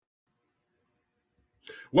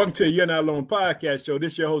Welcome to You're Not Alone podcast show.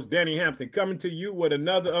 This is your host, Danny Hampton, coming to you with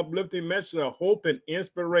another uplifting message of hope and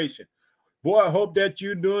inspiration. Boy, I hope that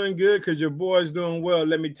you're doing good because your boy's doing well.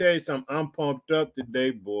 Let me tell you something. I'm pumped up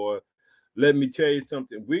today, boy. Let me tell you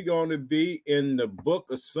something. We're going to be in the book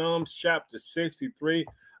of Psalms, chapter 63.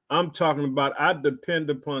 I'm talking about I depend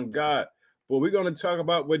upon God. But we're going to talk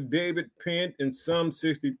about what David penned in Psalm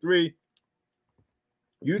 63.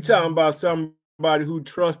 You talking about somebody who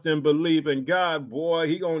trusts and believe in God, boy,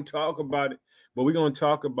 he going to talk about it. But we're going to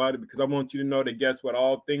talk about it because I want you to know that guess what?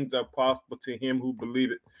 All things are possible to him who believe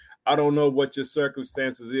it. I don't know what your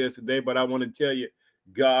circumstances is today, but I want to tell you,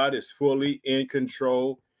 God is fully in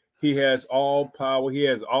control. He has all power. He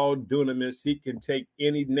has all dunamis. He can take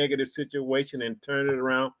any negative situation and turn it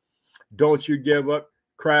around. Don't you give up.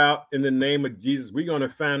 Cry out in the name of Jesus. We're going to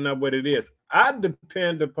find out what it is. I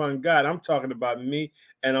depend upon God. I'm talking about me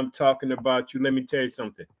and I'm talking about you. Let me tell you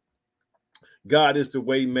something. God is the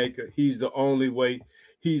way maker. He's the only way.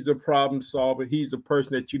 He's the problem solver. He's the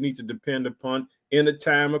person that you need to depend upon in a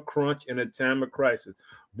time of crunch, in a time of crisis.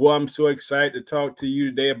 Boy, I'm so excited to talk to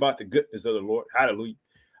you today about the goodness of the Lord. Hallelujah.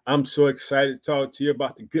 I'm so excited to talk to you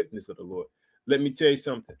about the goodness of the Lord. Let me tell you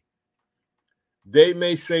something. They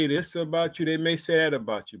may say this about you, they may say that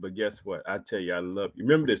about you, but guess what? I tell you, I love you.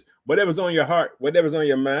 Remember this, whatever's on your heart, whatever's on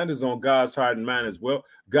your mind is on God's heart and mind as well.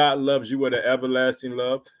 God loves you with an everlasting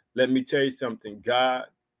love. Let me tell you something. God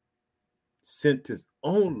sent his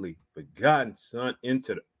only begotten son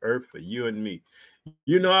into the earth for you and me.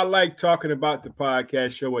 You know, I like talking about the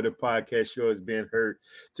podcast show where the podcast show is being heard.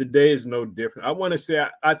 Today is no different. I want to say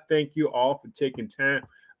I thank you all for taking time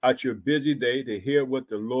out your busy day to hear what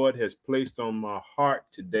the Lord has placed on my heart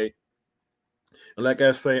today. And like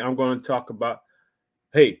I say, I'm going to talk about,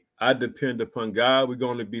 hey, I depend upon God. We're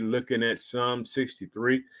going to be looking at Psalm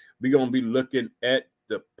 63. We're going to be looking at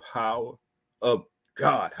the power of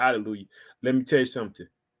God. Hallelujah. Let me tell you something.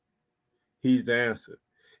 He's the answer.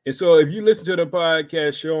 And so if you listen to the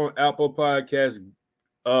podcast show on Apple Podcasts,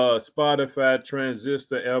 Spotify,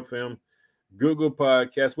 Transistor FM, Google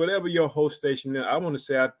Podcasts, whatever your host station is, I want to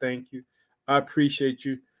say I thank you. I appreciate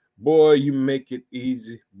you. Boy, you make it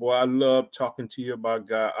easy. Boy, I love talking to you about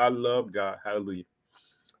God. I love God. Hallelujah.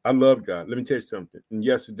 I love God. Let me tell you something. And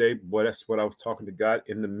yesterday, boy, that's what I was talking to God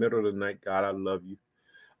in the middle of the night. God, I love you.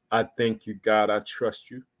 I thank you, God. I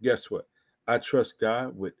trust you. Guess what? I trust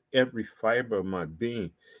God with every fiber of my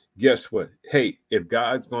being. Guess what? Hey, if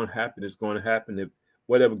God's going to happen, it's going to happen. If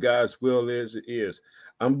whatever God's will is, it is.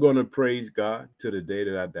 I'm going to praise God to the day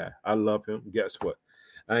that I die. I love him. Guess what?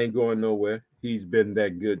 I ain't going nowhere. He's been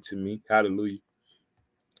that good to me. Hallelujah.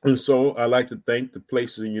 And so I like to thank the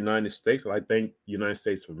places in the United States. I like to thank the United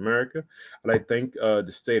States of America. I like to thank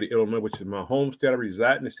the state of Illinois, which is my home state. I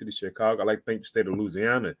reside in the city of Chicago. I like to thank the state of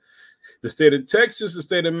Louisiana, the state of Texas, the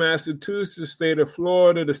state of Massachusetts, the state of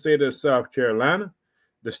Florida, the state of South Carolina,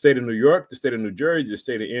 the state of New York, the state of New Jersey, the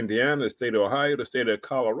state of Indiana, the state of Ohio, the state of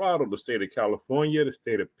Colorado, the state of California, the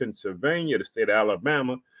state of Pennsylvania, the state of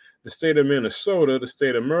Alabama, the state of Minnesota, the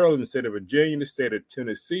state of Maryland, the state of Virginia, the state of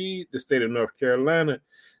Tennessee, the state of North Carolina,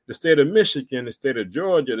 the state of Michigan, the state of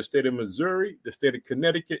Georgia, the state of Missouri, the state of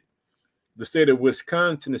Connecticut, the state of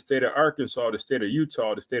Wisconsin, the state of Arkansas, the state of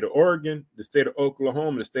Utah, the state of Oregon, the state of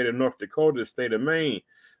Oklahoma, the state of North Dakota, the state of Maine,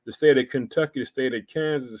 the state of Kentucky, the state of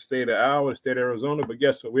Kansas, the state of Iowa, the state of Arizona. But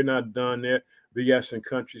guess what? We're not done there. We got some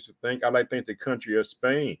countries to thank. I like to thank the country of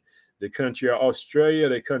Spain, the country of Australia,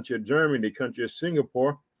 the country of Germany, the country of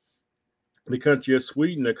Singapore, the country of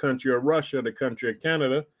Sweden, the country of Russia, the country of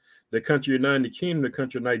Canada, the country of United Kingdom, the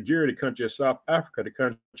country of Nigeria, the country of South Africa, the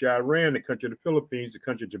country of Iran, the country of the Philippines, the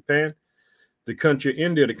country of Japan, the country of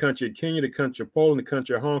India, the country of Kenya, the country of Poland, the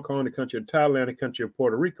country of Hong Kong, the country of Thailand, the country of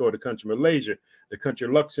Puerto Rico, the country of Malaysia, the country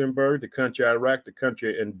of Luxembourg, the country of Iraq, the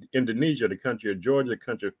country of Indonesia, the country of Georgia, the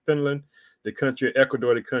country of Finland, the country of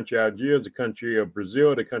Ecuador, the country of Algeria, the country of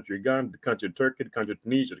Brazil, the country of Ghana, the country of Turkey, the country of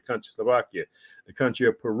Tunisia, the country of Slovakia, the country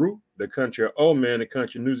of Peru, the country of Oman, the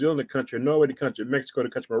country of New Zealand, the country of Norway, the country of Mexico, the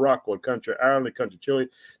country of Morocco, the country of Ireland, the country of Chile,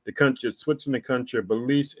 the country of Switzerland, the country of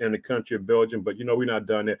Belize, and the country of Belgium. But you know, we're not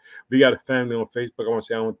done there. We got a family on Facebook. I want to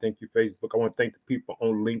say I want to thank you, Facebook. I want to thank the people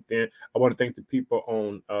on LinkedIn. I want to thank the people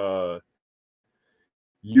on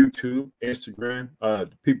YouTube, Instagram, the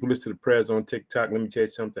people listen to the prayers on TikTok. Let me tell you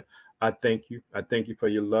something. I thank you. I thank you for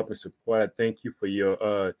your love and support. I thank you for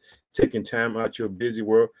your taking time out your busy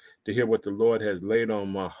world to hear what the Lord has laid on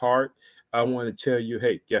my heart. I want to tell you,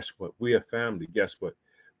 hey, guess what? We are family. Guess what?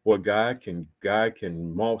 What God can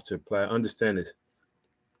multiply. Understand this.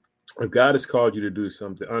 If God has called you to do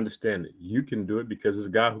something, understand it. You can do it because it's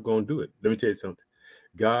God who's going to do it. Let me tell you something.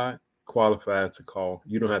 God qualifies to call.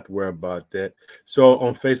 You don't have to worry about that. So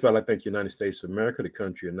on Facebook, I think United States of America, the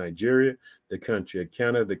country of Nigeria, the country of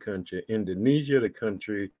Canada, the country of Indonesia, the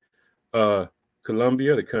country of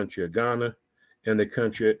Colombia, the country of Ghana, and the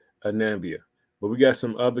country of Namibia. But we got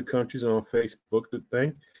some other countries on Facebook to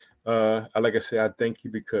thank. Like I said, I thank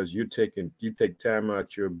you because you take time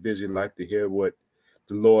out your busy life to hear what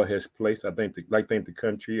the Lord has placed. I thank the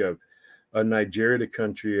country of Nigeria, the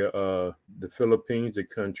country of the Philippines, the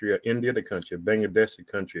country of India, the country of Bangladesh, the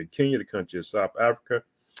country of Kenya, the country of South Africa,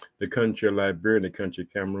 the country of Liberia, and the country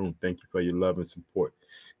of Cameroon. Thank you for your love and support.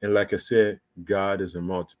 And like I said, God is a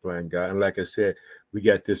multiplying God. And like I said, we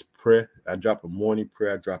got this prayer. I drop a morning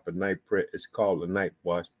prayer. I drop a night prayer. It's called the night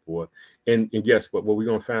watch, boy. And guess what? What we're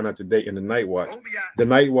going to find out today in the night watch. The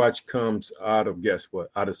night watch comes out of, guess what?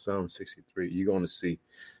 Out of Psalm 63. You're going to see.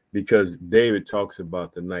 Because David talks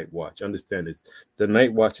about the night watch. Understand this. The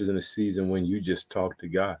night watch is in a season when you just talk to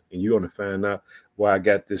God. And you're going to find out why I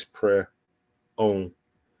got this prayer on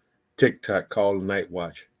TikTok called the night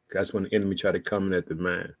watch. That's when the enemy try to come in at the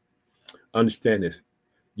mind. Understand this.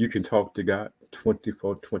 You can talk to God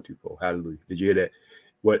 24/24. Hallelujah. Did you hear that?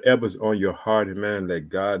 Whatever's on your heart and mind, let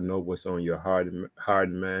God know what's on your heart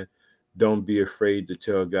and mind. Don't be afraid to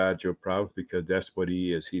tell God your problems because that's what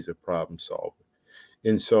he is. He's a problem solver.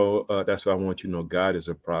 And so that's why I want you to know God is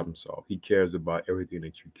a problem solver. He cares about everything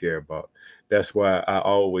that you care about. That's why I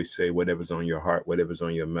always say whatever's on your heart, whatever's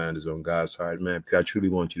on your mind is on God's heart, man. Because I truly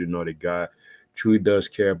want you to know that God truly does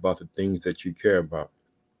care about the things that you care about.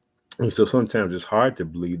 And so sometimes it's hard to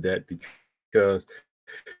believe that because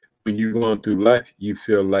when you're going through life,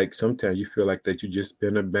 sometimes you feel like that you just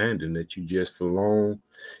been abandoned, that you just alone.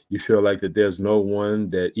 You feel like that there's no one,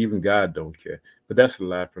 that even God don't care. But that's a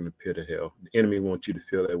lie from the pit of hell. The enemy wants you to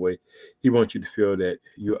feel that way. He wants you to feel that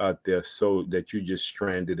you're out there so that you're just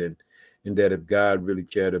stranded and that if God really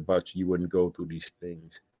cared about you, you wouldn't go through these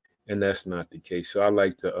things. And that's not the case. So I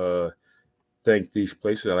like to thank these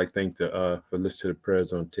places. I like to thank for listening to the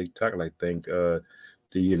prayers on TikTok. I like to thank the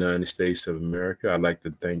United States of America. I like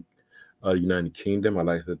to thank the United Kingdom. I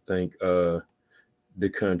like to thank the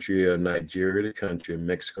country of Nigeria, the country of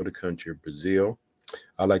Mexico, the country of Brazil.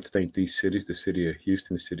 I like to thank these cities, the city of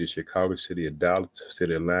Houston, the city of Chicago, the city of Dallas, the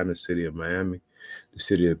city of Atlanta, the city of Miami, the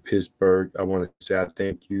city of Pittsburgh. I want to say I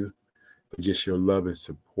thank you for just your love and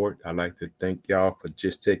support. I like to thank y'all for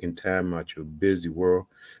just taking time out your busy world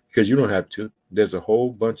because you don't have to. There's a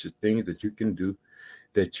whole bunch of things that you can do.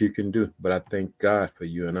 But I thank God for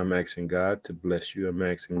you, and I'm asking God to bless you. I'm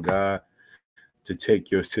asking God to take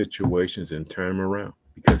your situations and turn them around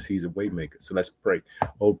because he's a way maker. So let's pray.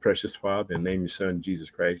 Oh, precious Father, in the name of your Son, Jesus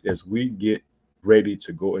Christ, as we get ready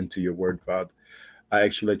to go into your word, Father, I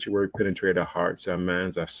actually let your word penetrate our hearts, our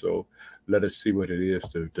minds, our soul. Let us see what it is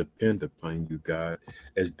to depend upon you, God,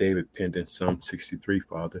 as David penned in Psalm 63,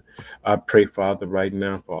 Father. I pray, Father, right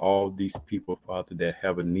now for all these people, Father, that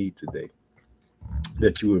have a need today,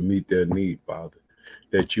 that you would meet their need, Father,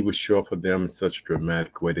 that you would show up for them in such a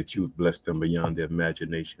dramatic way, that you would bless them beyond their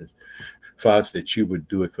imaginations. Father, that you would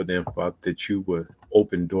do it for them, Father, that you would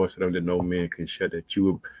open doors for them that no man can shut, that you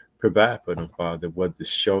would provide for them, Father, whether it's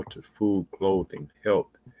shelter, food, clothing,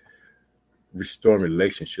 health, restoring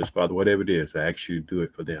relationships, Father, whatever it is, I ask you to do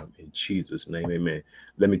it for them. In Jesus' name, amen.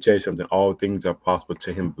 Let me tell you something. All things are possible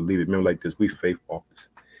to him. Believe it. Remember, like this, we faith walkers.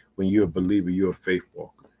 When you're a believer, you're a faith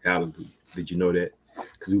walker. Hallelujah. Did you know that?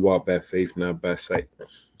 Because we walk by faith, not by sight.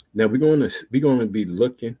 Now we're going to be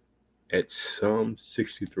looking at Psalm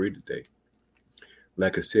 63 today.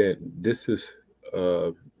 Like I said, this is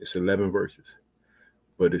it's 11 verses,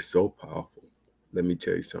 but it's so powerful. Let me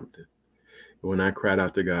tell you something. When I cried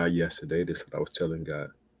out to God yesterday, this is what I was telling God.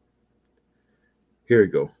 Here we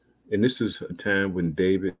go. And this is a time when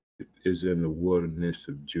David is in the wilderness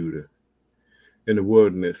of Judah. In the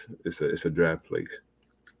wilderness, it's a dry place.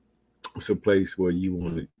 It's a place where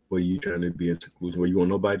you're trying to be in seclusion, where you want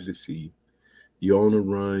nobody to see you. You're on the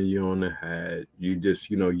run, you're on the hide. You just,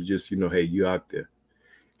 hey, you're out there.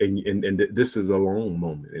 And this is a long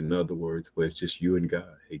moment. In other words, where it's just you and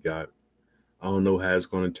God. Hey, God, I don't know how it's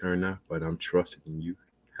going to turn out, but I'm trusting in you.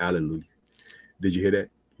 Hallelujah. Did you hear that?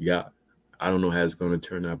 God, I don't know how it's going to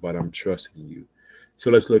turn out, but I'm trusting in you. So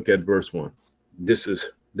let's look at verse 1. This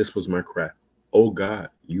was my cry. Oh God,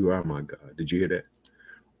 you are my God. Did you hear that?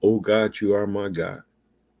 Oh God, you are my God.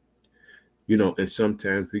 And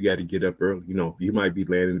sometimes we got to get up early. You might be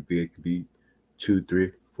laying in the bed, it could be 2,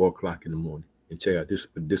 3, 4 o'clock in the morning. And check out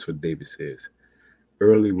this what David says.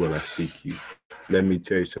 Early will I seek you. Let me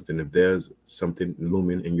tell you something. If there's something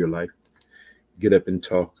looming in your life, get up and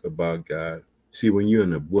talk about God. See, when you're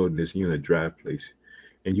in the wilderness, you're in a dry place.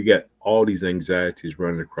 and you got all these anxieties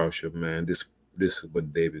running across your mind. This is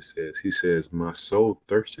what David says. He says, "My soul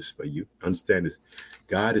thirsts for you." Understand this.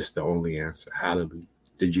 God is the only answer. Hallelujah.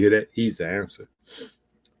 Did you hear that? He's the answer.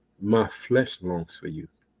 My flesh longs for you.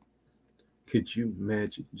 Could you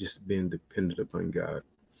imagine just being dependent upon God?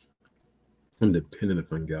 I'm dependent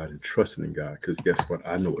upon God and trusting in God. Because guess what?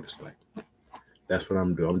 I know what it's like. That's what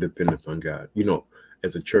I'm doing. I'm dependent upon God.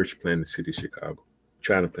 As a church planting in the city of Chicago,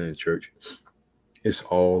 trying to plant a church, it's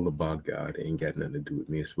all about God. It ain't got nothing to do with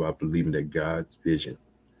me. It's about believing that God's vision,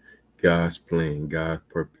 God's plan, God's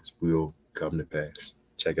purpose will come to pass.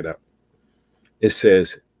 Check it out. It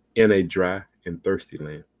says, in a dry and thirsty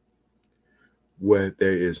land where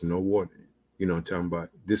there is no water. I'm talking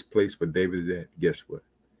about this place where David is at. Guess what?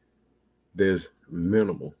 There's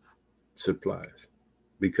minimal supplies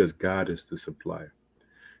because God is the supplier.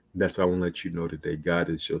 That's why I want to let you know today, God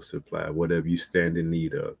is your supplier. Whatever you stand in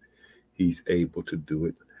need of, He's able to do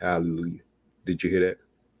it. Hallelujah. Did you hear that?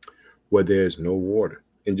 Where there is no water.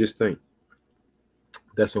 And just think,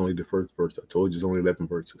 that's only the first verse. I told you it's only 11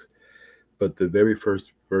 verses. But the very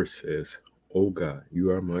first verse says, "Oh God,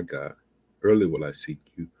 you are my God. Early will I seek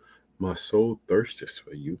you. My soul thirsteth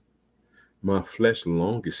for you. My flesh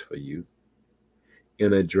longeth for you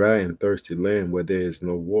in a dry and thirsty land where there is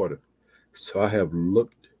no water. So I have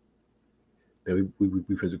looked." Then we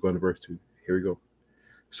go on to verse 2. Here we go.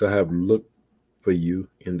 "So I have looked for you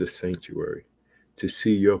in the sanctuary to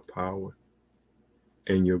see your power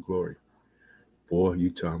and your glory." Boy, you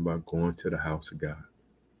talking about going to the house of God.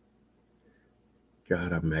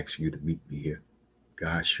 God, I'm asking you to meet me here.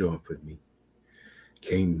 God, show up for me.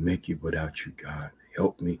 Can't make it without you, God.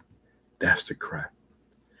 Help me. That's the cry.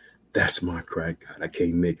 That's my cry, God. I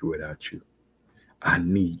can't make it without you. I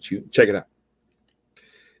need you. Check it out.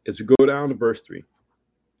 As we go down to verse 3,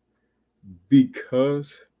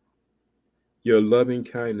 because your loving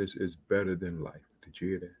kindness is better than life. Did you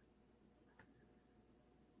hear that?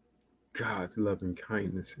 God's loving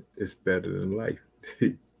kindness is better than life.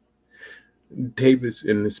 David's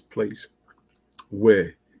in this place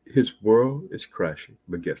where his world is crashing,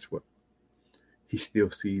 but guess what? He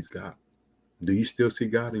still sees God. Do you still see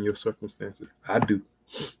God in your circumstances? I do.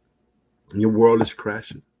 Your world is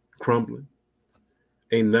crashing, crumbling.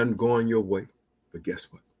 Ain't nothing going your way. But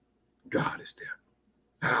guess what? God is there.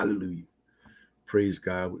 Hallelujah. Praise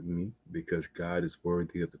God with me because God is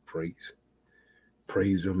worthy of the praise.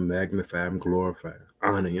 Praise Him, magnify Him, glorify Him,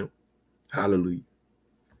 honor Him. Hallelujah.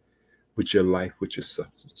 With your life, with your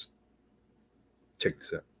substance. Check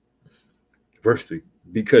this out. Verse 3.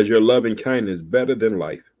 Because your loving kindness is better than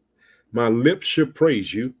life. My lips should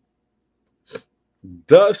praise you.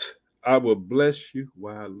 Thus I will bless you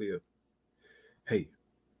while I live. Hey,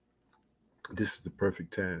 this is the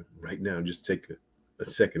perfect time right now. Just take a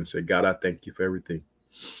second and say, God, I thank you for everything.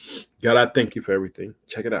 God, I thank you for everything.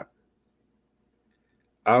 Check it out.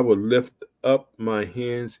 I will lift up my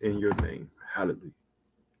hands in your name. Hallelujah.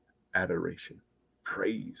 Adoration,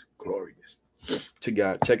 praise, glorious to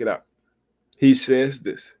God. Check it out. He says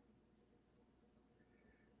this.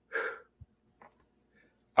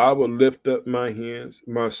 I will lift up my hands.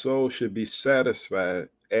 My soul should be satisfied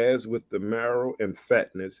as with the marrow and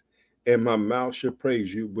fatness, and my mouth should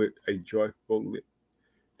praise you with a joyful lip.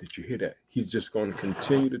 Did you hear that? He's just going to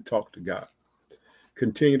continue to talk to God.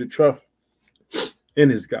 Continue to trust in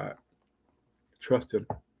his God. Trust him.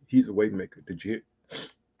 He's a way maker. Did you hear?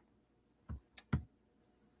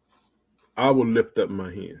 I will lift up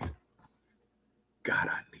my hands. God,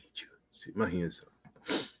 I need you. See, my hands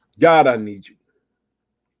up. God, I need you.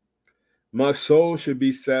 My soul should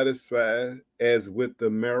be satisfied as with the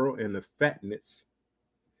marrow and the fatness,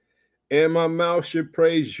 and my mouth should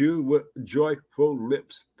praise you with joyful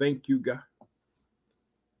lips. Thank you, God.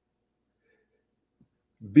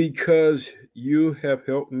 Because you have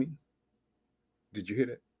helped me. Did you hear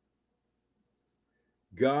that?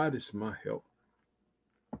 God is my help.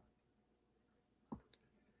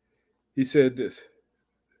 He said this.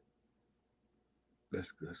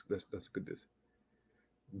 Let's look at this.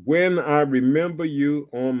 When I remember you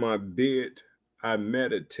on my bed, I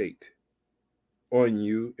meditate on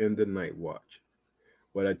you in the night watch.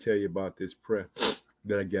 What I tell you about this prayer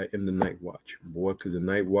that I got in the night watch, boy, because the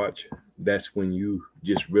night watch, that's when you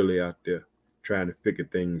just really out there trying to figure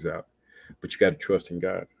things out. But you got to trust in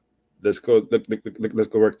God. Let's go. Let's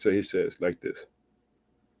go back to. He says like this.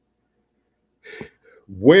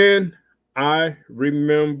 When I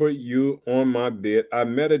remember you on my bed, I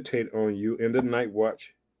meditate on you in the night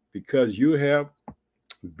watch because you have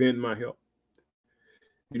been my help.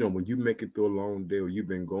 When you make it through a long day or you've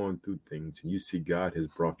been going through things and you see God has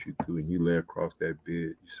brought you through and you lay across that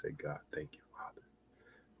bed, you say, God, thank you, Father.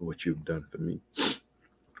 for what you've done for me.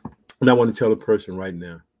 And I want to tell a person right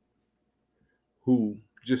now who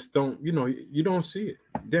just don't, you don't see it.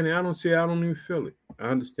 Danny, I don't see it. I don't even feel it. I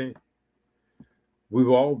understand. We've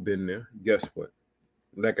all been there. Guess what?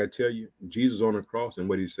 Like I tell you, Jesus on the cross, and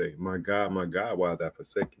what he say? My God, why have thou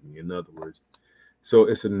forsaken me? In other words, so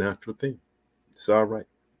it's a natural thing. It's all right,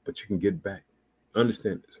 but you can get back.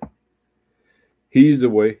 Understand this. He's the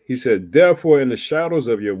way. He said, therefore, in the shadows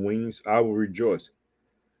of your wings, I will rejoice.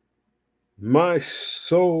 My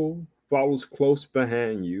soul follows close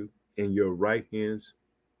behind you, and your right hands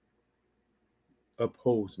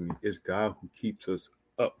upholds me. It's God who keeps us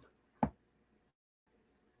up.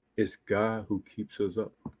 It's God who keeps us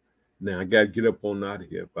up. Now, I got to get up on out of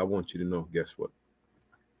here, but I want you to know, guess what?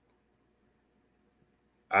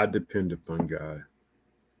 I depend upon God.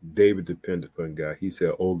 David depended upon God. He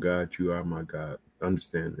said, oh God, you are my God.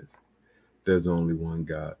 Understand this. There's only one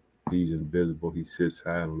God. He's invisible. He sits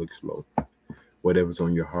high and looks low. Whatever's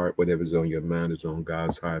on your heart, whatever's on your mind is on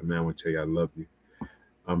God's heart. Man, I want to tell you I love you.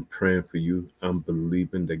 I'm praying for you. I'm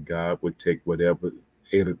believing that God would take whatever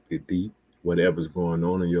whatever's going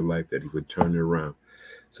on in your life, that he would turn it around.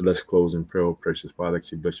 So let's close in prayer. Oh, precious Father,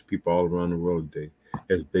 actually bless your people all around the world today.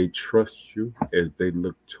 As they trust you, as they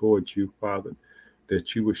look towards you, Father,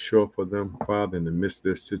 that you would show up for them, Father, in the midst of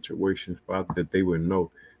their situations, Father, that they would know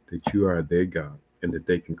that you are their God and that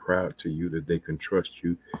they can cry out to you, that they can trust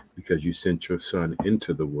you because you sent your son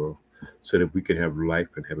into the world so that we can have life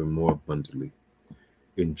and have it more abundantly.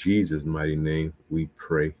 In Jesus' mighty name, we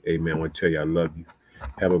pray. Amen. I want to tell you, I love you.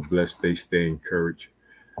 Have a blessed day. Stay encouraged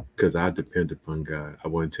because I depend upon God. I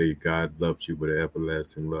want to tell you, God loves you with an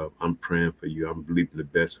everlasting love. I'm praying for you. I'm believing the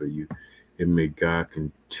best for you. And may God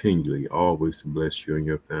continually always bless you and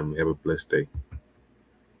your family. Have a blessed day.